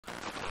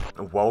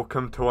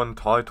Welcome to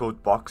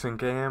Untitled boxing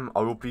game.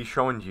 I will be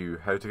showing you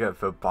how to get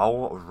the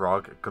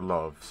BALROG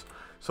gloves.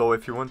 So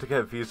if you want to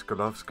get these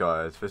gloves,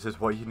 guys, this is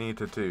what you need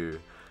to do.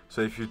 So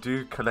if you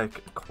do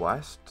collect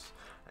quests,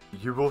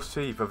 you will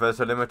see that there's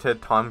a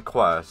limited time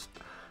quest.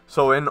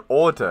 So in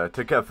order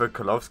to get the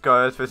gloves,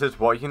 guys, this is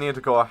what you need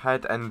to go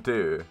ahead and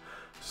do.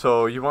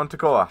 So you want to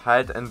go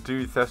ahead and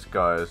do this,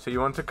 guys. So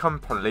you want to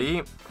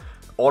complete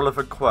all of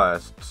the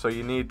quests. So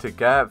you need to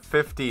get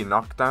 50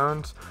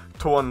 knockdowns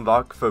to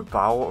unlock the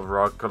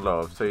BALROG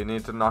glove. So you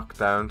need to knock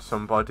down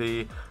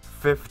somebody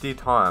 50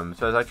 times.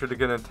 So it's actually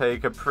going to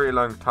take a pretty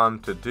long time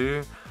to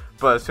do,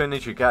 but as soon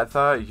as you get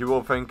that, you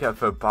will then get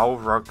the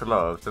BALROG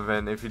gloves. And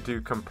then if you do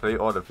complete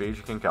all of these,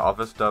 you can get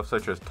other stuff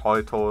such as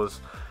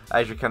titles,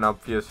 as you can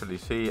obviously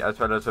see, as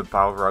well as a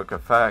BALROG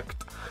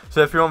effect.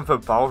 So if you want the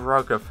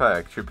BALROG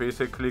effect, you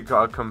basically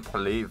gotta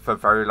complete the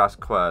very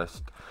last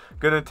quest.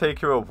 Gonna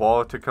take you a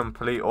while to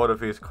complete all of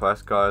these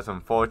quests, guys,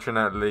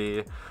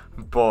 unfortunately,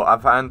 but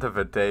at the end of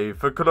the day,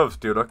 the gloves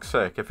do look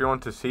sick. If you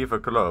want to see the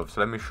gloves,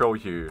 let me show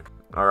you.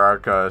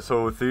 Alright, guys,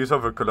 so these are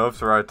the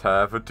gloves right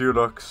here. They do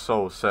look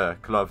so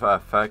sick. Love the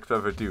effect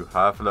that they do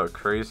have, look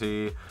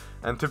crazy.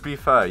 And to be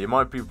fair, you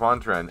might be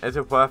wondering, is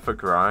it worth a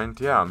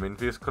grind? Yeah, I mean,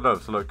 these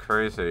gloves look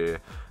crazy,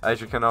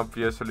 as you can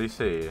obviously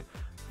see.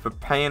 The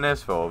pain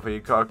is though that you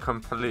gotta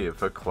complete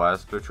the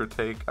quest, which would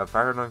take a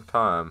very long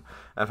time,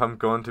 if I'm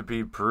going to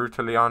be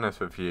brutally honest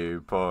with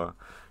you. But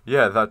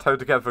yeah, that's how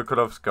to get the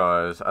gloves,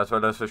 guys, as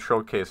well as a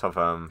showcase of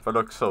them. They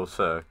look so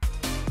sick.